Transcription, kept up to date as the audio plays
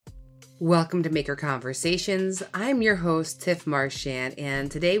Welcome to Maker Conversations. I'm your host, Tiff Marchand, and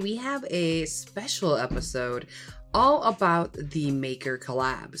today we have a special episode all about the Maker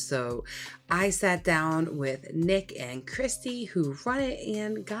Collab. So I sat down with Nick and Christy, who run it,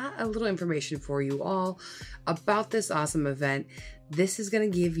 and got a little information for you all about this awesome event. This is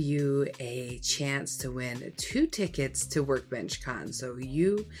going to give you a chance to win 2 tickets to WorkbenchCON. So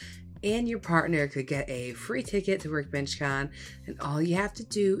you and your partner could get a free ticket to WorkbenchCON, and all you have to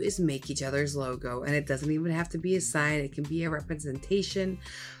do is make each other's logo. And it doesn't even have to be a sign, it can be a representation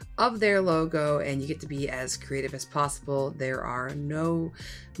of their logo, and you get to be as creative as possible. There are no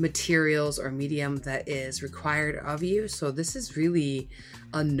materials or medium that is required of you, so this is really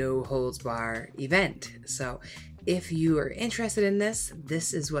a no holds bar event. So if you are interested in this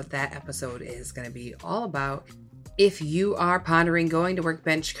is what that episode is going to be all about. If you are pondering going to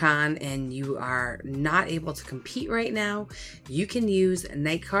WorkbenchCON and you are not able to compete right now, you can use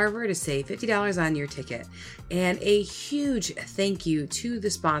Night Carver to save $50 on your ticket. And a huge thank you to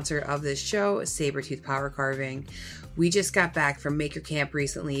the sponsor of this show, Sabertooth Power Carving. We just got back from Maker Camp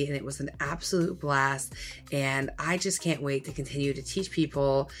recently, and it was an absolute blast. And I just can't wait to continue to teach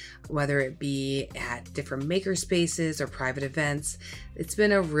people, whether it be at different maker spaces or private events. It's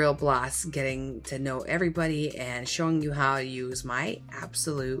been a real blast getting to know everybody and showing you how to use my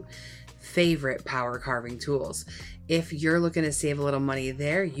absolute favorite power carving tools. If you're looking to save a little money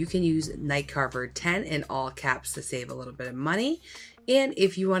there, you can use Night Carver 10 in all caps to save a little bit of money. And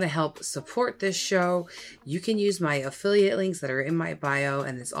if you want to help support this show, you can use my affiliate links that are in my bio,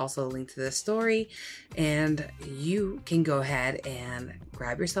 and there's also a link to the story. And you can go ahead and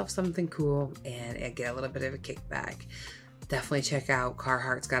grab yourself something cool and get a little bit of a kickback. Definitely check out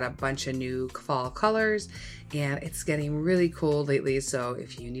Carhartt's got a bunch of new fall colors, and it's getting really cold lately. So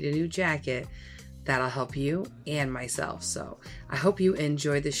if you need a new jacket, that'll help you and myself. So I hope you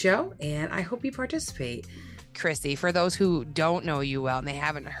enjoyed the show, and I hope you participate. Christy, for those who don't know you well and they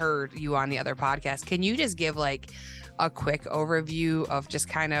haven't heard you on the other podcast, can you just give like a quick overview of just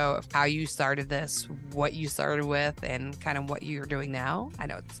kind of how you started this, what you started with, and kind of what you're doing now? I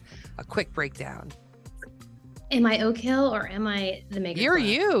know it's a quick breakdown. Am I Oak Hill or am I the Maker You're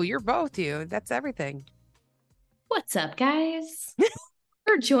Club? You're both you. That's everything. What's up, guys?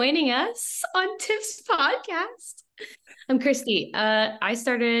 For joining us on Tiff's podcast. I'm Christy. I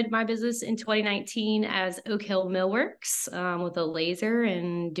started my business in 2019 as Oak Hill Millworks with a laser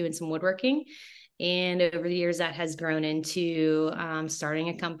and doing some woodworking. And over the years, that has grown into starting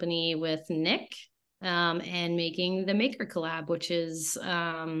a company with Nick and making the Maker Collab, which is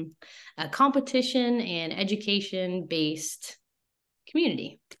a competition and education-based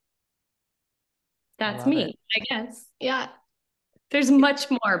community. That's me, I guess. Yeah. There's much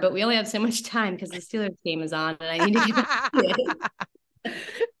more, but we only have so much time because the Steelers game is on, and I need to get back to it.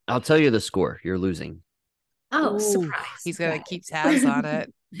 I'll tell you the score. You're losing. Oh, surprise. He's going to keep tabs on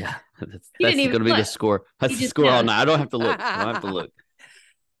it. Yeah, that's going to be the score. That's the score all night. I don't have to look.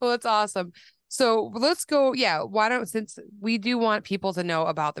 Well, that's awesome. So let's go. Yeah. Why don't, since we do want people to know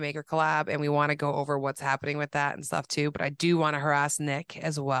about the Maker Collab and we want to go over what's happening with that and stuff too, but I do want to harass Nick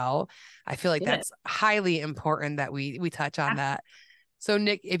as well. I feel like that's highly important that we touch on that. So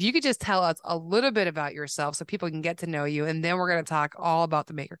Nick, if you could just tell us a little bit about yourself so people can get to know you, and then we're going to talk all about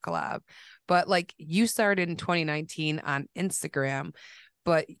the Maker Collab. But like, you started in 2019 on Instagram,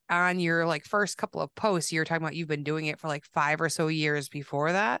 but on your like first couple of posts, you're talking about you've been doing it for like 5 or so years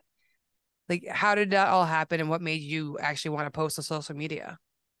before that. Like, how did that all happen, and what made you actually want to post to social media?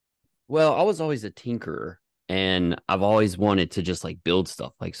 Well, I was always a tinkerer, and I've always wanted to just like build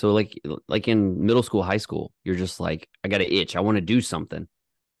stuff. Like in middle school, high school, you're just like, I got an itch. I want to do something.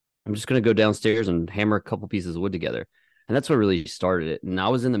 I'm just going to go downstairs and hammer a couple pieces of wood together. And that's what really started it. And I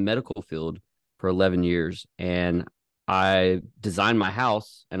was in the medical field for 11 years, and I designed my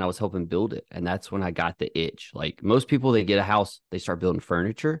house and I was helping build it. And that's when I got the itch. Like most people, they get a house, they start building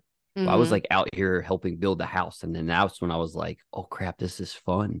furniture. Mm-hmm. I was like out here helping build the house. And then that's when I was like, oh crap, this is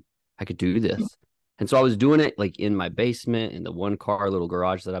fun. I could do this. And so I was doing it like in my basement in the 1-car little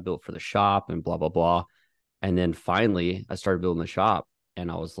garage that I built for the shop and blah, blah, blah. And then finally I started building the shop,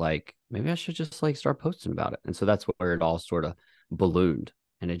 and I was like, maybe I should just like start posting about it. And so that's where it all sort of ballooned,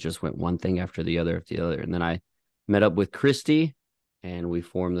 and it just went one thing after the other. And then I met up with Christy, and we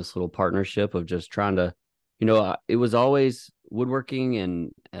formed this little partnership of just trying to, it was always woodworking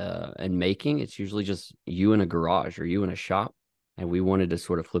and making. It's usually just you in a garage or you in a shop. And we wanted to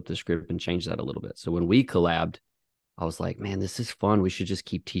sort of flip the script and change that a little bit. So when we collabed, I was like, man, this is fun. We should just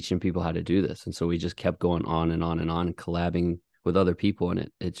keep teaching people how to do this. And so we just kept going on and on and on, collabing with other people.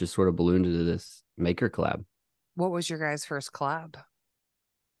 And it just sort of ballooned into this Maker Collab. What was your guys' first collab?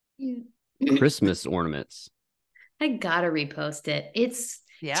 Christmas ornaments. I gotta repost it. It's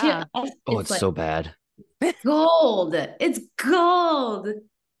Yeah. Oh, it's like so bad. gold. It's gold.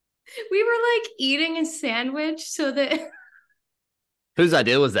 We were like eating a sandwich so that Whose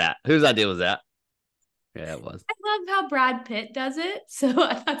idea was that? Whose idea was that? Yeah, it was. I love how Brad Pitt does it. So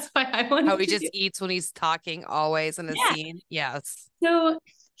that's why I wanted How he to just do. eats when he's talking always in a Yeah. scene. Yes. So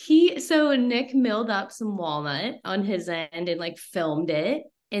Nick milled up some walnut on his end and like filmed it.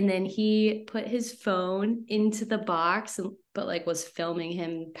 And then he put his phone into the box, but like was filming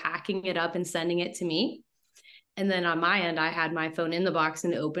him packing it up and sending it to me. And then on my end, I had my phone in the box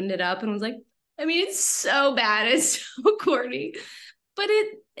and opened it up and was like, I mean, it's so bad. It's so corny, but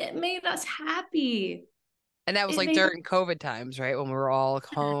it made us happy. And that was It like made during COVID times, right? When we were all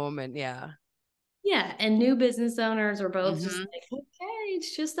home and yeah. Yeah, and new business owners were both just Mhm. like, okay,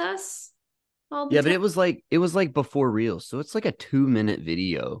 it's just us all the Yeah, but time. it was like before Reels, so it's like a 2-minute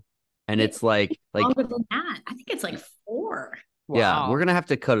video, and It's it's like longer than that. I think it's like 4. yeah, we're Wow. gonna have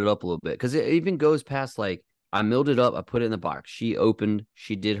to cut it up a little bit because it even goes past like I milled it up, I put it in the box. She opened,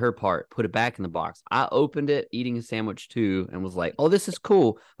 she did her part, put it back in the box. I opened it, eating a sandwich too, and was like, "Oh, this is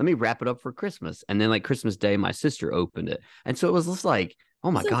cool. Let me wrap it up for Christmas." And then like Christmas Day, my sister opened it, and so it was just like,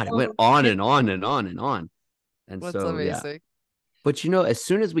 "Oh my This is god!" It went so on and on and on and on. And That's so yeah, amazing. but as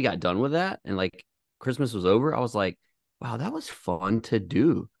soon as we got done with that and like Christmas was over, I was like, wow, that was fun to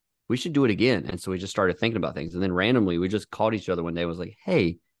do. We should do it again. And so we just started thinking about things. And then randomly we just called each other one day and was like,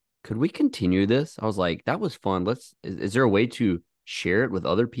 hey, could we continue this? I was like, that was fun. Is there a way to share it with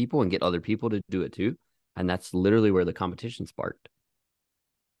other people and get other people to do it too? And that's literally where the competition sparked.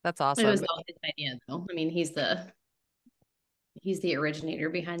 That's It awesome. was all his idea, though. I mean, he's the originator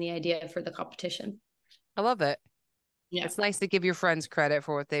behind the idea for the competition. I love it. Yeah. It's nice to give your friends credit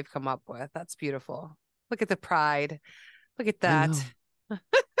for what they've come up with. That's beautiful. Look at the pride. Look at I that. know.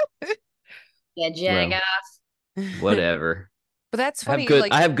 Yeah, jag Well, off. whatever. But that's I have funny. good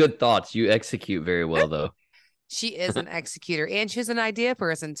Like I have good thoughts. You execute very well though. she is an executor and she's an idea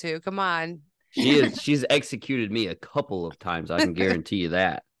person too. Come on. She's executed me a couple of times. I can guarantee you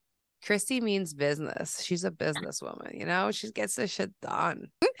that. Christy means business. She's a businesswoman, you know, she gets this shit done.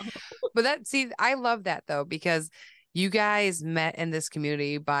 But I love that though, because you guys met in this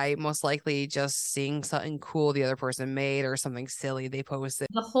community by most likely just seeing something cool the other person made or something silly they posted.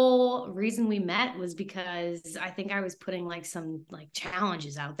 The whole reason we met was because I think I was putting like some like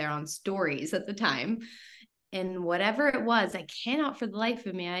challenges out there on stories at the time. And whatever it was, I cannot for the life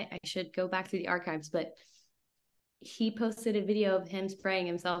of me, I should go back through the archives, but he posted a video of him spraying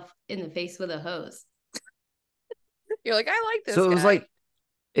himself in the face with a hose. You're like, I like this So guy.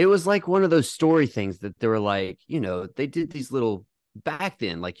 it was like one of those story things that they were like, they did these little back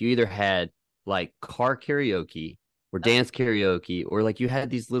then, like you either had like car karaoke or dance karaoke, or like you had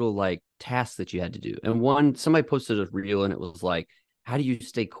these little like tasks that you had to do. And somebody posted a reel and it was like, how do you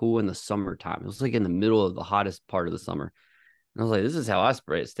stay cool in the summertime? It was like in the middle of the hottest part of the summer. And I was like, this is how I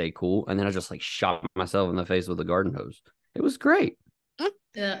stay cool. And then I just like shot myself in the face with a garden hose. It was great.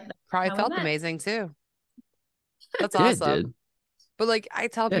 Probably felt amazing too. That's Yeah, it awesome. did. But like I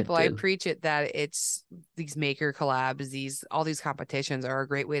tell Yeah, it people, I did. preach it that it's these maker collabs, all these competitions are a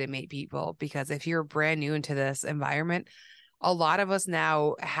great way to meet people, because if you're brand new into this environment, a lot of us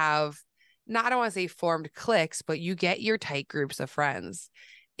now have not, I don't want to say formed cliques, but you get your tight groups of friends.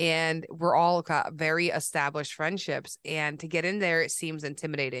 And we're all got very established friendships. And to get in there, it seems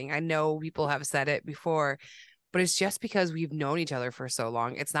intimidating. I know people have said it before, but it's just because we've known each other for so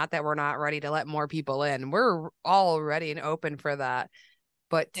long. It's not that we're not ready to let more people in. We're all ready and open for that.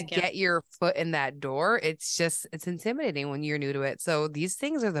 But to get your foot in that door, it's intimidating when you're new to it. So these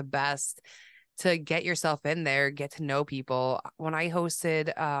things are the best to get yourself in there, get to know people. When I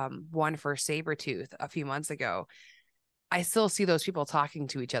hosted one for Sabretooth a few months ago, I still see those people talking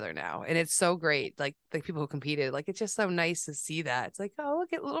to each other now. And it's so great. Like people who competed, like, it's just so nice to see that. It's like, oh,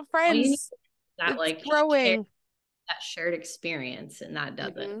 look at little friends. That it's like growing. That shared experience, and that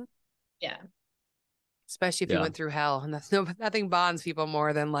doesn't. Mm-hmm. Yeah. Especially if you went through hell, and nothing bonds people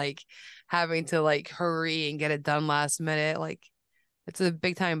more than like having to like hurry and get it done last minute. Like it's a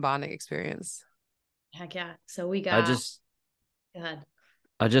big time bonding experience. Heck yeah. So we got, go ahead.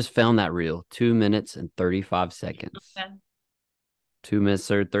 I just found that reel, 2 minutes and 35 seconds. Okay. 2 minutes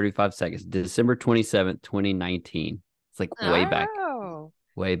or 35 seconds. December 27th, 2019. It's like way back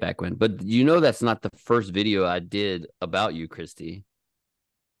when. But that's not the first video I did about you, Christy.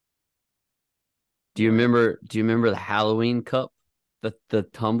 Do you remember the Halloween cup? The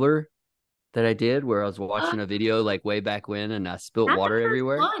tumbler that I did where I was watching a video like way back when and I spilt water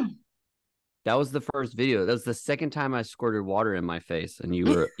everywhere? One. That was the first video. That was the second time I squirted water in my face, and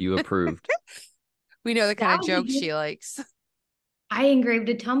you approved. We know the kind That of was jokes a good- she likes. I engraved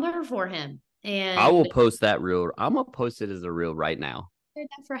a tumbler for him, I will and post that reel. I'm gonna post it as a reel right now. I did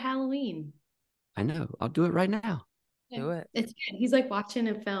that for Halloween. I know. I'll do it right now. Do it. It's good. He's like watching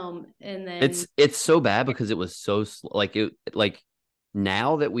a film, and then It's so bad because it was so like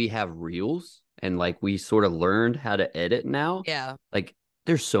now that we have reels and like we sort of learned how to edit now. Yeah. Like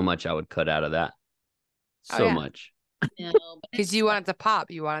there's so much I would cut out of that. Oh, So yeah. much. no, but Because you want it to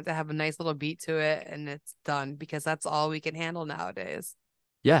pop. You want it to have a nice little beat to it, and it's done because that's all we can handle nowadays.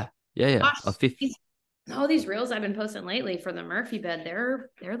 Yeah. Yeah. gosh, A 50. all these reels I've been posting lately for the Murphy bed, they're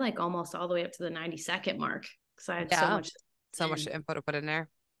like almost all the way up to the 90-second mark because I had so much info to put in there.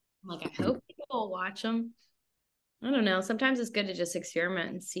 like, I hope people will watch them. I don't know. Sometimes it's good to just experiment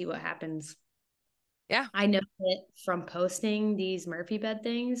and see what happens. Yeah. I know that from posting these Murphy bed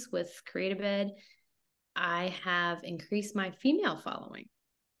things with Create a Bed, I have increased my female following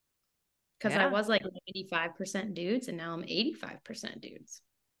because I Yeah. was like 95% dudes and now I'm 85% dudes.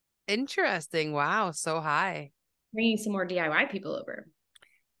 Interesting. Wow. So high. Bringing some more DIY people over.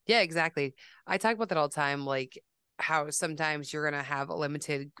 Yeah, exactly. I talk about that all the time, like how sometimes you're gonna have a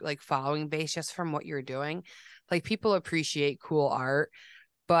limited like following base just from what you're doing. Like people appreciate cool art,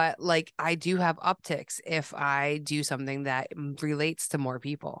 but like I do have upticks if I do something that relates to more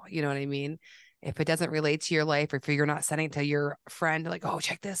people. You know what I mean? If it doesn't relate to your life, or if you're not sending it to your friend, like, oh,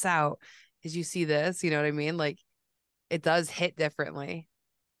 check this out. Did you see this? You know what I mean? Like it does hit differently.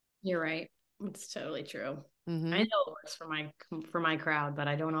 You're right. It's totally true. Mhm. I know it works for my crowd, but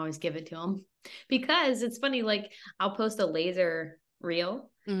I don't always give it to them because it's funny. Like I'll post a laser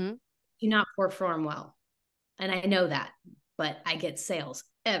reel, Mhm. do not perform well, and I know that, but I get sales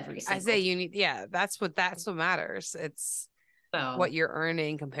every I single. say you need, yeah, that's what matters. It's So what you're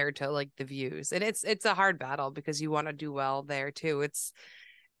earning compared to like the views. And it's a hard battle because you want to do well there too. It's,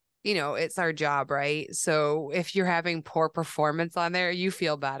 you know, it's our job, right? So if you're having poor performance on there, you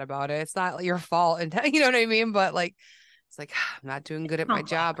feel bad about it. It's not your fault. And you know what I mean? But like, it's like, I'm not doing good at my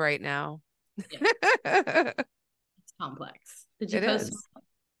complex. job right now. Yeah. It's complex. Did you It post? is.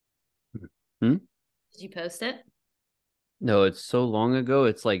 Hmm? Did you post it? No, it's so long ago.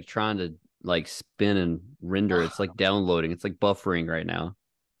 It's like trying to like spin and render. It's like downloading. It's like buffering right now.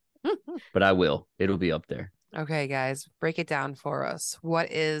 But I will. It'll be up there. Okay, guys, break it down for us.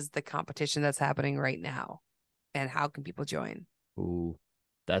 What is the competition that's happening right now? And how can people join? Ooh,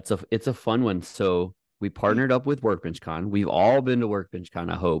 it's a fun one. So we partnered up with WorkbenchCon. We've all been to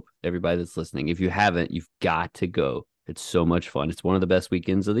WorkbenchCon. I hope everybody that's listening. If you haven't, you've got to go. It's so much fun. It's one of the best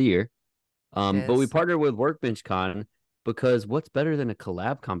weekends of the year. But we partnered with WorkbenchCon because what's better than a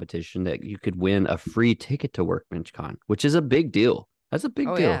collab competition that you could win a free ticket to WorkbenchCon, which is a big deal. That's a big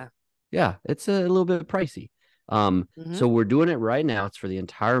Oh, deal. yeah. Yeah, it's a little bit pricey. So we're doing it right now. It's for the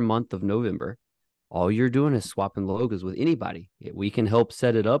entire month of November. All you're doing is swapping logos with anybody. We can help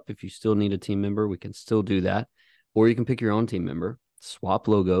set it up. If you still need a team member, we can still do that. Or you can pick your own team member, swap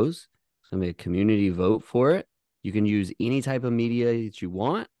logos. It's going to be a community vote for it. You can use any type of media that you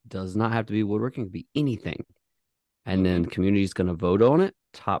want. Does not have to be woodworking. It can be anything. And then community is going to vote on it.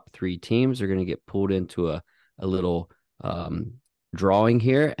 Top 3 teams are going to get pulled into a little drawing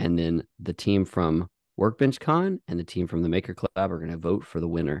here. And then the team from WorkbenchCon and the team from the Maker Collab are going to vote for the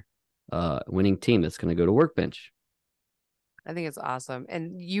winning team that's going to go to Workbench. I think it's awesome.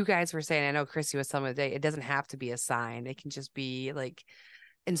 And you guys were saying, I know Chrissy was telling me today, it doesn't have to be a sign. It can just be like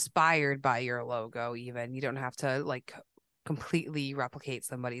inspired by your logo, even. You don't have to like completely replicate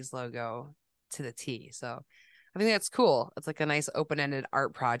somebody's logo to the T. So I think that's cool. It's like a nice open-ended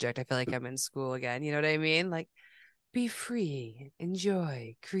art project. I feel like I'm in school again. You know what I mean? Like be free,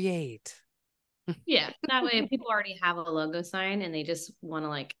 enjoy, create. Yeah. That way people already have a logo sign and they just want to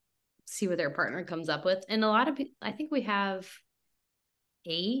like see what their partner comes up with. And a lot of people, I think we have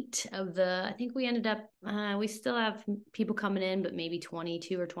 8 of the, I think we ended up, we still have people coming in, but maybe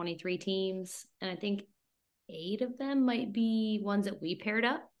 22 or 23 teams. And I think 8 of them might be ones that we paired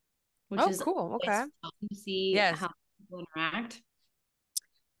up, which is cool. Okay. fun to see Yes. how people interact.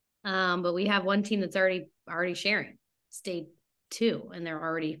 But we have one team that's already sharing stage 2, and they're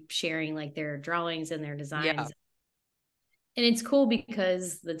already sharing like their drawings and their designs. Yeah. And it's cool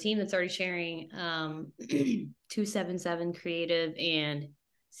because the team that's already sharing 277 Creative and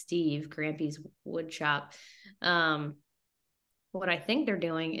Steve Grampy's Wood Shop, what I think they're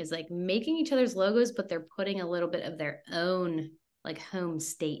doing is like making each other's logos, but they're putting a little bit of their own like home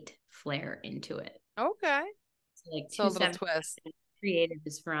state flair into it. Okay. So like So a little twist. Creative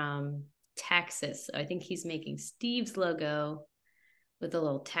is from Texas. So I think he's making Steve's logo with a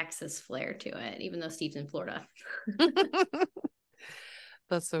little Texas flair to it, even though Steve's in Florida.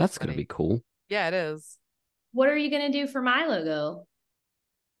 That's That's going to be cool. Yeah, it is. What are you going to do for my logo?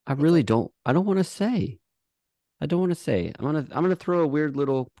 I really don't. I don't want to say. I don't want to say. I'm gonna throw a weird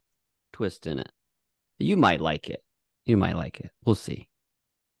little twist in it. You might like it. You might like it. We'll see.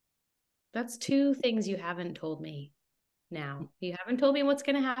 That's two things you haven't told me now. You haven't told me what's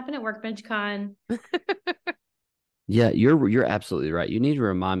going to happen at WorkbenchCON. Yeah, you're absolutely right. You need to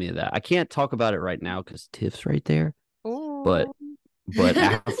remind me of that. I can't talk about it right now because Tiff's right there. Ooh. But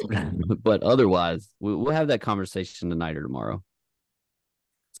but otherwise, we'll have that conversation tonight or tomorrow.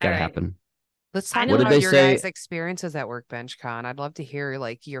 It's got to happen. Let's talk What about did they your say? guys' experiences at WorkbenchCon. I'd love to hear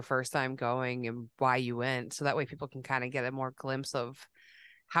like your first time going and why you went, so that way people can kind of get a more glimpse of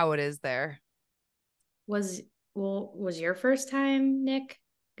how it is there. Was your first time, Nick,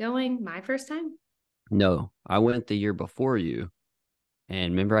 going? My first time? No, I went the year before you.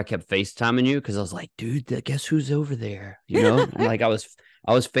 And remember, I kept FaceTiming you because I was like, dude, guess who's over there? You know, and like I was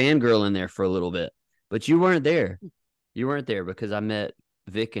fangirling there for a little bit, but you weren't there. You weren't there because I met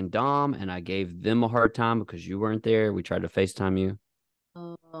Vic and Dom, and I gave them a hard time because you weren't there. We tried to FaceTime you.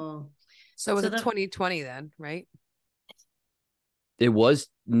 Oh, so was it 2020 then, right? It was.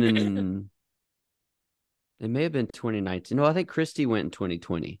 It may have been 2019. No, I think Christy went in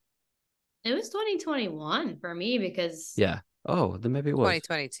 2020. It was 2021 for me because Oh, then maybe it was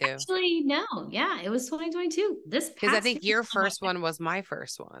 2022. Actually, no. Yeah, it was 2022. Because I think your first one was my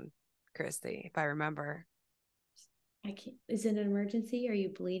first one, Christy, if I remember. I can't. Is it an emergency? Are you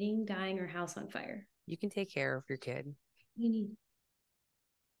bleeding, dying, or house on fire? You can take care of your kid. You need.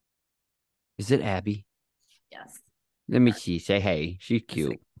 Is it Abby? Yes. Let me see. Say hey. She's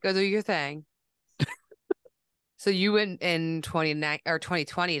cute. Go do your thing. So you went in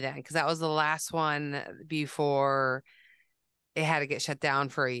 2020 then, because that was the last one before it had to get shut down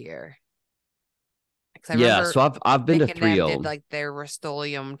for a year. Yeah, so I've been to Nick and 3 them of did like their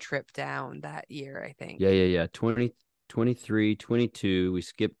Rust-Oleum trip down that year, I think. Yeah. 23, 22. We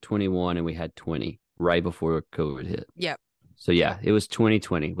skipped 21 and we had 20 right before COVID hit. Yep. So yeah, it was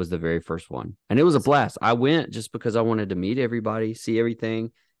 2020 was the very first one. And it was a blast. I went just because I wanted to meet everybody, see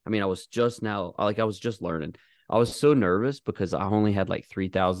everything. I mean, I was just learning. I was so nervous because I only had like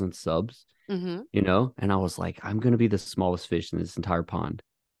 3,000 subs, you know, and I was like, I'm going to be the smallest fish in this entire pond.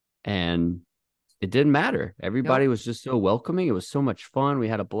 And it didn't matter. Everybody was just so welcoming. It was so much fun. We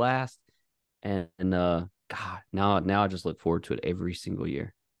had a blast. And God, now I just look forward to it every single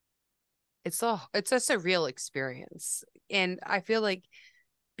year. It's just a real experience. And I feel like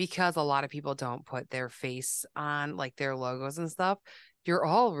because a lot of people don't put their face on like their logos and stuff, you're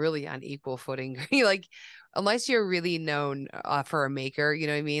all really on equal footing. Like, unless you're really known for a maker, you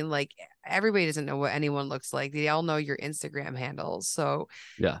know what I mean? Like, everybody doesn't know what anyone looks like. They all know your Instagram handles. So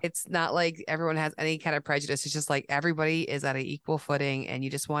yeah, it's not like everyone has any kind of prejudice. It's just like everybody is at an equal footing and you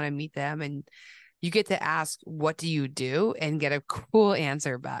just want to meet them, and you get to ask, what do you do? And get a cool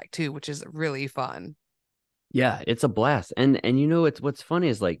answer back too, which is really fun. Yeah, it's a blast. And you know, what's funny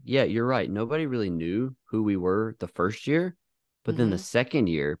is like, yeah, you're right. Nobody really knew who we were the first year. But then the second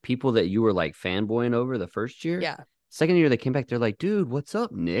year, people that you were like fanboying over the first year, second year they came back, they're like, dude, what's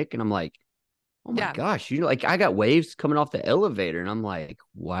up, Nick? And I'm like, oh my gosh, you know, like I got waves coming off the elevator, and I'm like,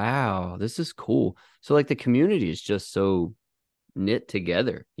 wow, this is cool. So like the community is just so knit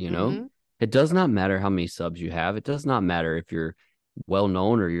together, you know? It does not matter how many subs you have. It does not matter if you're well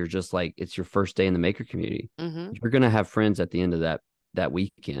known or you're just like, it's your first day in the maker community. You're gonna have friends at the end of that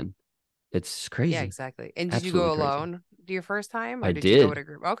weekend. It's crazy. Yeah, exactly. And did Absolutely you go crazy. alone your first time, or I did did. you go with a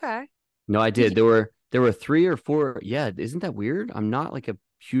group? Okay. No, I did. There were 3 or 4. Yeah, isn't that weird? I'm not like a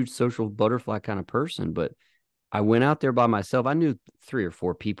huge social butterfly kind of person, but I went out there by myself. I knew 3 or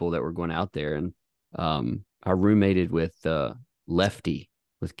 4 people that were going out there, and I roommated with Lefty,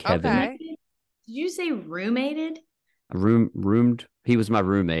 with Kevin. Okay. Did you say roommated? Roomed. He was my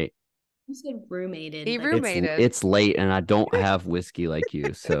roommate. You said roommated. He like- roommated. It's late, and I don't have whiskey like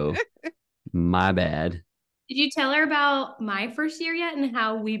you, so my bad. Did you tell her about my first year yet and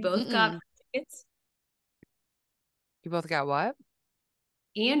how we both got tickets? You both got what?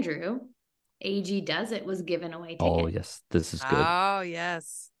 Andrew, AG Does It, was giving away tickets. Oh yes, this is good. Oh,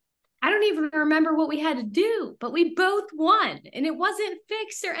 yes. I don't even remember what we had to do, but we both won, and it wasn't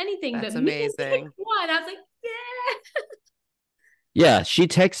fixed or anything. That's but me and amazing. Nick won. I was like, yeah. Yeah, she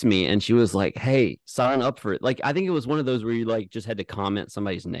texted me and she was like, "Hey, sign up for it." Like, I think it was one of those where you like just had to comment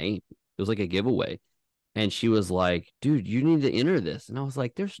somebody's name. It was like a giveaway. And she was like, "Dude, you need to enter this." And I was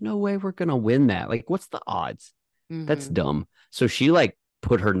like, "There's no way we're going to win that. Like, what's the odds?" That's dumb. So she like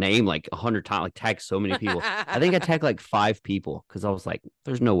put her name like 100 times, like tagged so many people. I think I tagged like 5 people because I was like,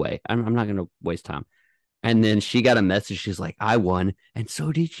 there's no way. I'm not going to waste time. And then she got a message. She's like, I won. And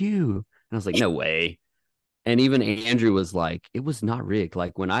so did you. And I was like, no way. And even Andrew was like, it was not rigged.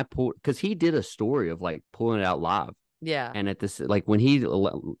 Like when I pulled, because he did a story of like pulling it out live. Yeah. And at this, like when he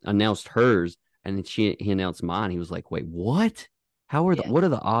announced hers and then he announced mine, he was like, wait, what? What are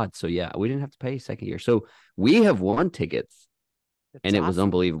the odds? So yeah, we didn't have to pay second year. So we have won tickets and it was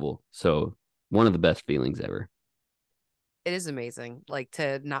unbelievable. So one of the best feelings ever. It is amazing, like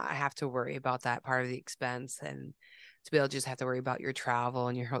to not have to worry about that part of the expense and to be able to just have to worry about your travel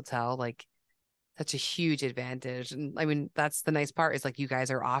and your hotel. Like such a huge advantage. And I mean, that's the nice part is like you guys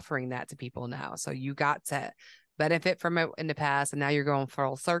are offering that to people now. So you got to benefit from it in the past and now you're going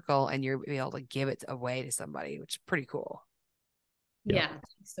full circle and you're able to give it away to somebody, which is pretty cool. Yeah,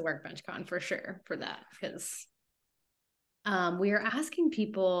 it's the WorkbenchCon for sure for that because we are asking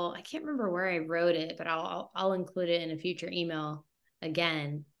people. I can't remember where I wrote it, but I'll include it in a future email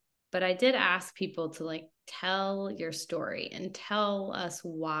again. But I did ask people to like tell your story and tell us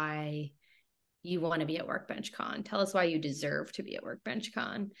why you want to be at WorkbenchCon. Tell us why you deserve to be at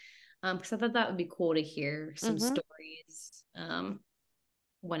WorkbenchCon. Because I thought that would be cool to hear some stories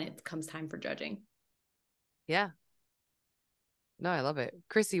when it comes time for judging. Yeah. No, I love it.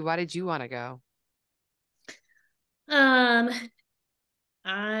 Chrissy, why did you want to go?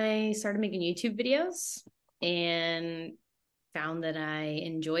 I started making YouTube videos and found that I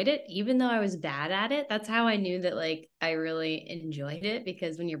enjoyed it, even though I was bad at it. That's how I knew that like I really enjoyed it,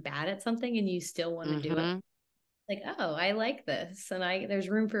 because when you're bad at something and you still want to do it, like, oh, I like this and there's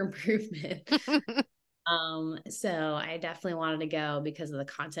room for improvement. So I definitely wanted to go because of the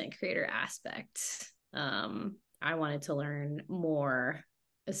content creator aspect. I wanted to learn more,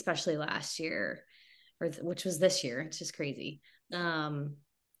 especially last year, which was this year. It's just crazy. From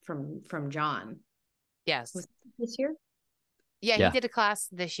John. Yes. Was it this year? Yeah, he did a class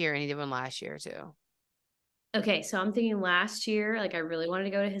this year and he did one last year too. Okay, so I'm thinking last year, like I really wanted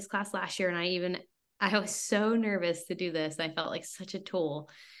to go to his class last year, and I was so nervous to do this. I felt like such a tool,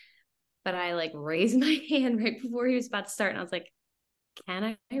 but I like raised my hand right before he was about to start, and I was like,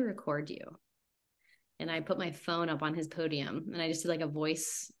 "Can I record you?" And I put my phone up on his podium, and I just did like a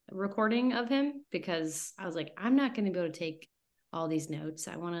voice recording of him because I was like, "I'm not going to be able to take all these notes.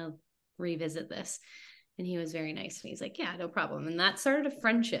 I want to revisit this." And he was very nice. And he's like, yeah, no problem. And that started a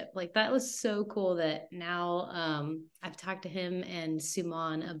friendship. Like that was so cool that now I've talked to him and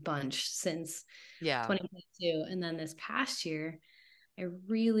Suman a bunch since 2022. And then this past year, I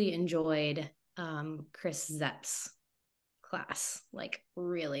really enjoyed Chris Zepp's class. Like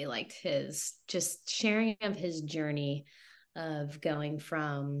really liked his just sharing of his journey of going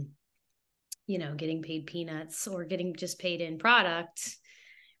from, getting paid peanuts or getting just paid in product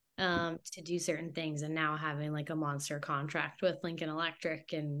to do certain things, and now having like a monster contract with Lincoln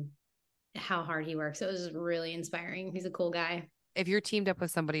Electric and how hard he works. It was really inspiring. He's a cool guy. If you're teamed up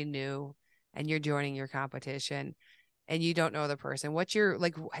with somebody new and you're joining your competition and you don't know the person, what's your,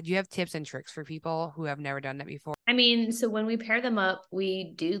 like, do you have tips and tricks for people who have never done that before? I mean, so when we pair them up,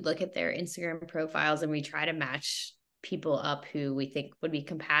 we do look at their Instagram profiles and we try to match people up who we think would be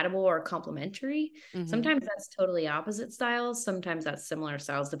compatible or complementary. Sometimes that's totally opposite styles. Sometimes that's similar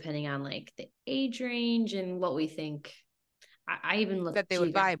styles, depending on like the age range and what we think. I even look that they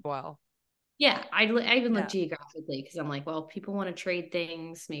would vibe well. Yeah, I even look geographically because I'm like, well, people want to trade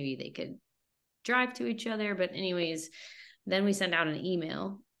things. Maybe they could drive to each other. But anyways, then we send out an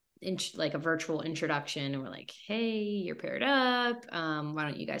email, like a virtual introduction, and we're like, hey, you're paired up. Why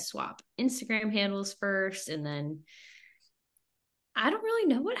don't you guys swap Instagram handles first? And then I don't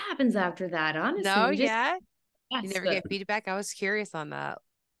really know what happens after that, honestly. No, you never get feedback? I was curious on that.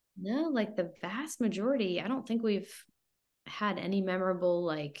 No, like the vast majority, I don't think we've had any memorable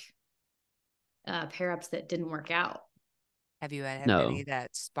like pair ups that didn't work out. Have you had any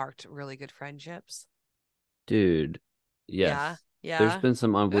that sparked really good friendships? Dude, yes. Yeah. There's been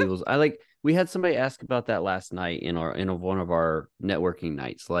some unbelievable. We had somebody ask about that last night in one of our networking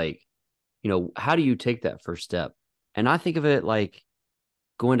nights. Like, how do you take that first step? And I think of it like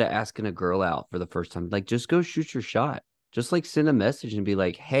going to asking a girl out for the first time. Like, just go shoot your shot. Just like send a message and be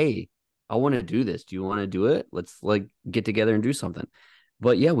like, hey, I want to do this. Do you want to do it? Let's like get together and do something.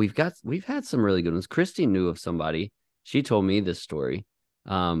 But yeah, we've had some really good ones. Christy knew of somebody. She told me this story.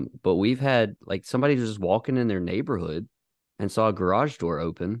 But we've had like somebody just walking in their neighborhood and saw a garage door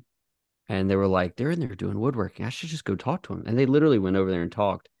open, and they were like, they're in there doing woodworking. I should just go talk to them. And they literally went over there and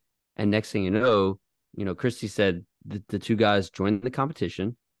talked. And next thing you know, Christy said the two guys joined the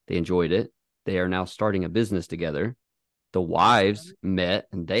competition. They enjoyed it. They are now starting a business together. the wives met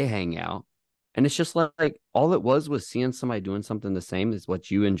and they hang out. And it's just like all it was seeing somebody doing something the same as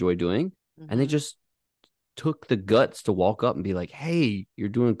what you enjoy doing. And they just took the guts to walk up and be like, hey, you're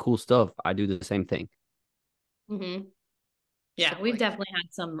doing cool stuff. I do the same thing. Mm-hmm. Yeah, So, we've like, definitely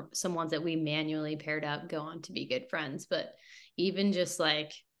had some ones that we manually paired up go on to be good friends. But even just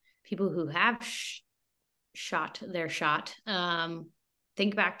like people who have shot their shot,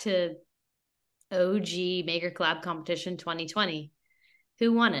 think back to OG Maker Collab competition 2020.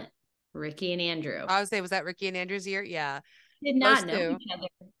 Who won it? Ricky and Andrew. I would say, was that Ricky and Andrew's year? Yeah. Did not Those know two. each other,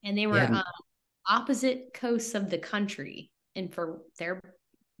 and they were Yeah. opposite coasts of the country, and for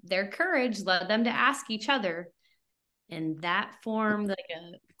their courage led them to ask each other, and that formed like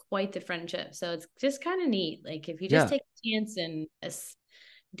quite the friendship. So it's just kind of neat. Like if you just take a chance and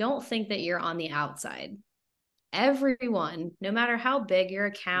don't think that you're on the outside. Everyone, no matter how big your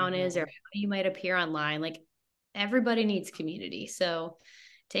account is or how you might appear online, like everybody needs community. So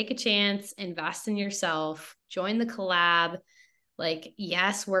take a chance, invest in yourself, join the collab. Like,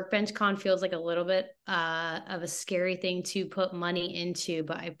 yes, WorkbenchCon feels like a little bit of a scary thing to put money into,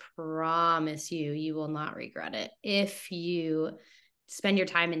 but I promise you, you will not regret it if you spend your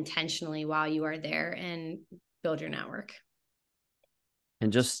time intentionally while you are there and build your network.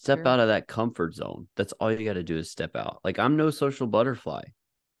 And just step out of that comfort zone. That's all you got to do is step out. Like I'm no social butterfly.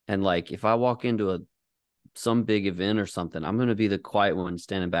 And like if I walk into some big event or something, I'm going to be the quiet one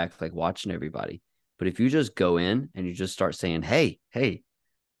standing back, like watching everybody. But if you just go in and you just start saying, hey,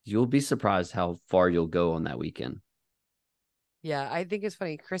 you'll be surprised how far you'll go on that weekend. Yeah, I think it's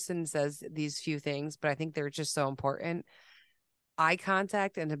funny. Kristen says these few things, but I think they're just so important. Eye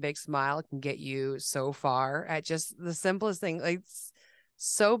contact and a big smile can get you so far at just the simplest thing. Like it's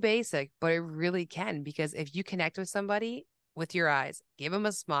so basic, but it really can, because if you connect with somebody with your eyes, give them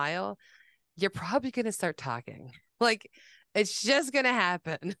a smile, you're probably going to start talking. Like it's just going to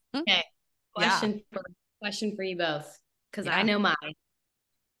happen. Okay. Question for you both, because Yeah. I know mine.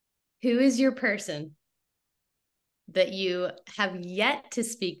 Who is your person that you have yet to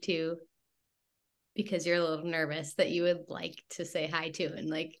speak to because you're a little nervous that you would like to say hi to and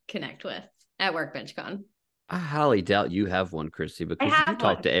like connect with at WorkbenchCon? I highly doubt you have one, Christy, because you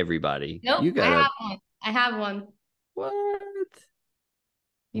talk to everybody. Nope, You got I have one. I have one. What?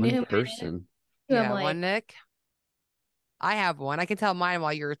 You know One who person. Yeah, one, Nick. I have one. I can tell mine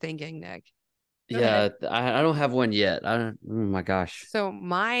while you're thinking, Nick. Yeah, I don't have one yet. I don't. Oh my gosh. So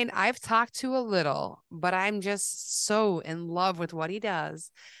mine, I've talked to a little, but I'm just so in love with what he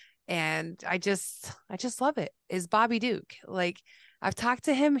does, and I just love it. Is Bobby Duke. Like I've talked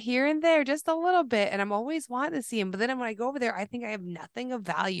to him here and there just a little bit, and I'm always wanting to see him. But then when I go over there, I think I have nothing of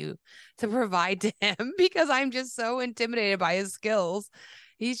value to provide to him because I'm just so intimidated by his skills.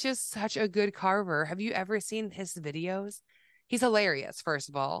 He's just such a good carver. Have you ever seen his videos? He's hilarious, first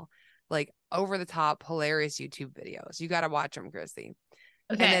of all. Like over the top, hilarious YouTube videos. You got to watch them, Christy.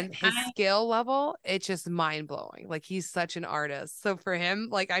 Okay. And then his skill level, it's just mind blowing. Like he's such an artist. So for him,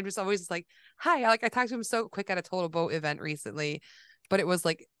 like I'm just always like, hi. Like I talked to him so quick at a Total Boat event recently, but it was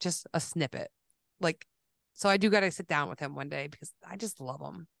like just a snippet. Like, so I do got to sit down with him one day because I just love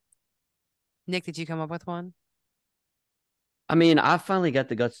him. Nick, did you come up with one? I mean, I finally got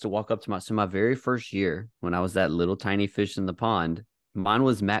the guts to walk up to my very first year when I was that little tiny fish in the pond. Mine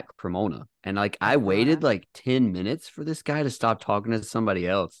was Matt Cremona. And like I waited like 10 minutes for this guy to stop talking to somebody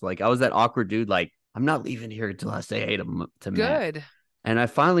else. Like I was that awkward dude, like, I'm not leaving here until I say hey to Matt. Good. And I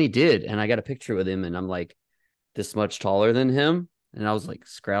finally did. And I got a picture with him and I'm like this much taller than him. And I was like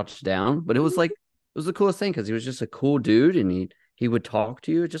scrouched down. But it was the coolest thing because he was just a cool dude and he would talk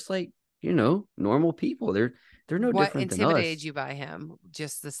to you just like, you know, normal people. They're no different than us. What intimidated you by him?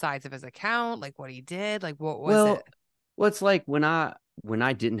 Just the size of his account, like what he did, like what was it? Well, it's like when I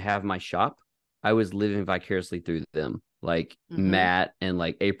didn't have my shop, I was living vicariously through them, like Matt and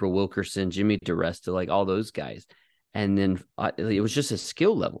like April Wilkerson, Jimmy DeResta, like all those guys. And then it was just a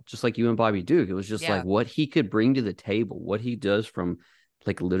skill level, just like you and Bobby Duke. It was just like what he could bring to the table, what he does from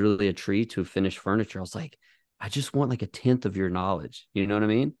like literally a tree to finished furniture. I was like, I just want like a tenth of your knowledge. You know what I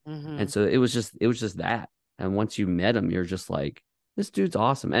mean? And so it was just that. And once you met him, you're just like, this dude's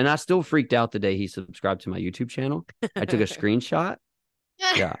awesome. And I still freaked out the day he subscribed to my YouTube channel. I took a screenshot.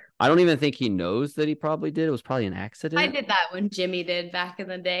 Yeah. I don't even think he knows that he probably did. It was probably an accident. I did that when Jimmy did back in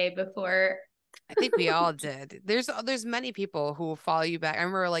the day before. I think we all did. There's many people who will follow you back. I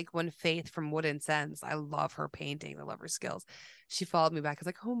remember like when Faith from Wood and Sense, I love her painting. I love her skills. She followed me back. I was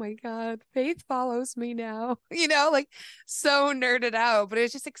like, oh my God, Faith follows me now. You know, like so nerded out. But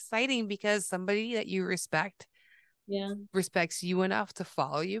it's just exciting because somebody that you respect respects you enough to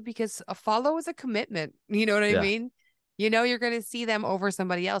follow you, because a follow is a commitment. You know what I mean? you know you're going to see them over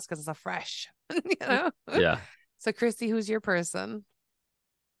somebody else because it's a fresh. You know? Yeah. So Christy, who's your person?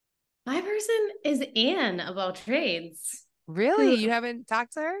 My person is Anne of all trades. Really? You haven't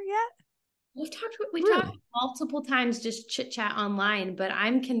talked to her yet? We Really? talked multiple times, just chit chat online, but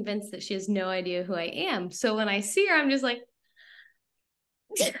I'm convinced that she has no idea who I am. So when I see her, I'm just like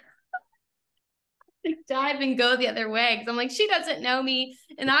dive and go the other way, because I'm like, she doesn't know me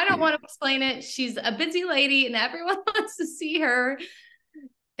and I don't want to explain it. She's a busy lady and everyone wants to see her.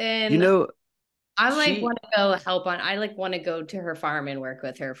 And You know, I like she want to go help on. I like want to go to her farm and work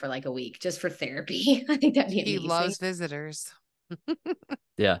with her for like a week just for therapy. I think that'd be He amazing. loves visitors.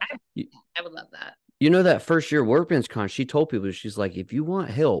 yeah. I would love that. You know, that first year WorkbenchCon, she told people, she's like, if you want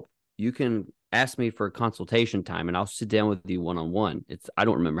help, you can ask me for a consultation time and I'll sit down with you one-on-one. I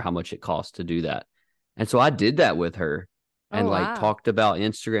don't remember how much it costs to do that. And so I did that with her and wow. talked about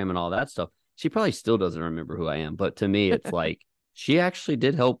Instagram and all that stuff. She probably still doesn't remember who I am, but to me, it's like, she actually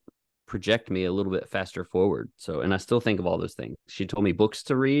did help project me a little bit faster forward. So, and I still think of all those things. She told me books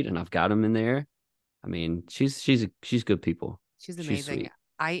to read and I've got them in there. I mean, she's good people. She's amazing. Sweet.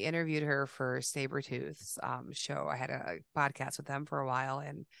 I interviewed her for Sabretooth's show. I had a podcast with them for a while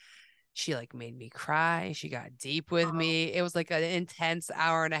and she like made me cry. She got deep with me. It was like an intense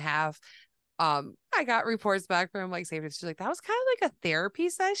hour and a half. I got reports back from like Sabretooth. She's like, that was kind of like a therapy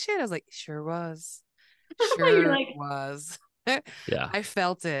session. I was like, sure was. Sure was. Yeah. I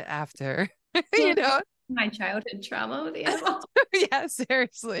felt it after. You know, my childhood trauma with the animals. Yeah,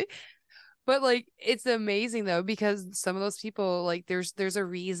 seriously. But like, it's amazing though, because some of those people, like there's a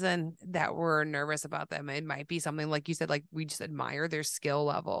reason that we're nervous about them. It might be something like you said, like we just admire their skill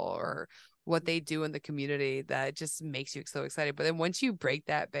level or what they do in the community that just makes you so excited. But then once you break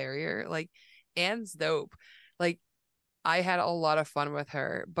that barrier, like Anne's dope. Like I had a lot of fun with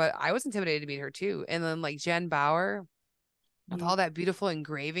her, but I was intimidated to meet her too. And then like Jen Bauer with all that beautiful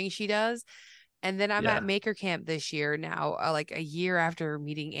engraving she does. And then I'm at Maker Camp this year now, like a year after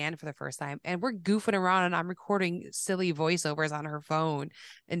meeting Anne for the first time. And we're goofing around and I'm recording silly voiceovers on her phone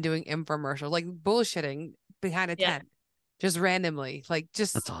and doing infomercials, like bullshitting behind a tent, just randomly. Like,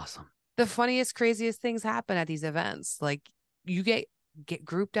 just that's awesome. The funniest, craziest things happen at these events. Like you get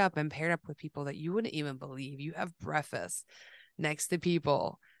grouped up and paired up with people that you wouldn't even believe. You have breakfast next to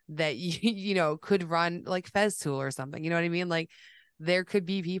people that you know could run like Festool or something. You know what I mean? Like there could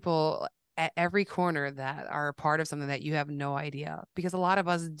be people at every corner that are a part of something that you have no idea, because a lot of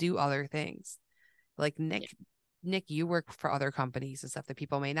us do other things. Like Nick, you work for other companies and stuff that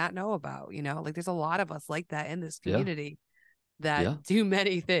people may not know about, you know, like there's a lot of us like that in this community that do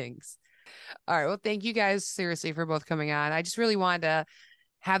many things. All right. Well, thank you guys seriously for both coming on. I just really wanted to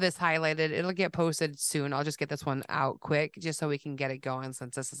have this highlighted. It'll get posted soon. I'll just get this one out quick just so we can get it going,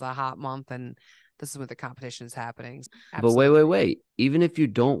 since this is a hot month and this is when the competition is happening. Absolutely. But wait. Even if you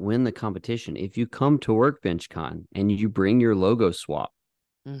don't win the competition, if you come to WorkbenchCon and you bring your logo swap,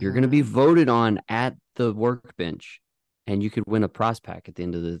 you're going to be voted on at the workbench and you could win a prize pack at the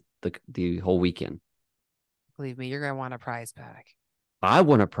end of the whole weekend. Believe me, you're going to want a prize pack. I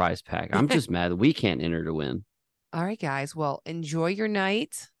want a prize pack. I'm just mad that we can't enter to win. All right, guys. Well, enjoy your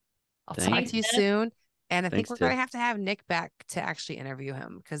night. I'll talk to you soon. And I think we're going to have Nick back to actually interview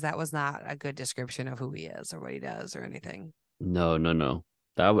him, because that was not a good description of who he is or what he does or anything. No.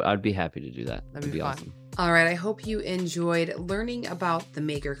 I'd be happy to do that. That'd be fun. Awesome. All right, I hope you enjoyed learning about the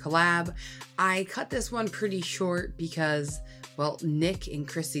Maker Collab. I cut this one pretty short because, well, Nick and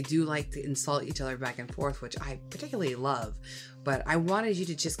Christy do like to insult each other back and forth, which I particularly love. But I wanted you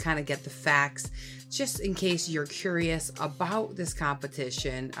to just kind of get the facts, just in case you're curious about this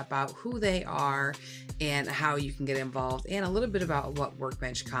competition, about who they are and how you can get involved, and a little bit about what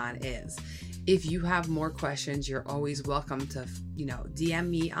WorkbenchCon is. If you have more questions, you're always welcome to, DM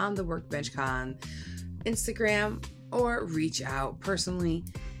me on the WorkbenchCon Instagram or reach out personally.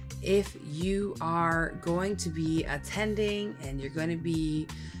 If you are going to be attending and you're going to be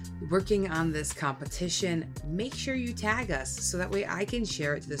working on this competition, make sure you tag us so that way I can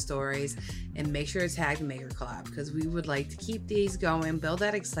share it to the stories, and make sure to tag the Maker Collab, because we would like to keep these going, build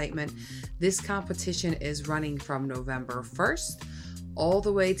that excitement. This competition is running from November 1st all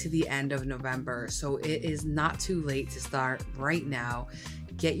the way to the end of November, so it is not too late to start right now.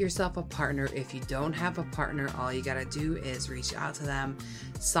 Get yourself a partner. If you don't have a partner, all you gotta do is reach out to them,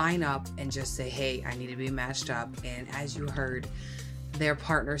 sign up, and just say, hey, I need to be matched up. And as you heard, their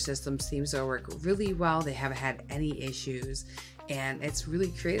partner system seems to work really well. They haven't had any issues, and it's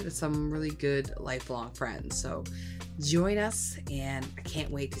really created some really good lifelong friends. So join us, and I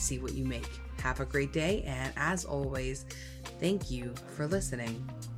can't wait to see what you make. Have a great day, and as always, thank you for listening.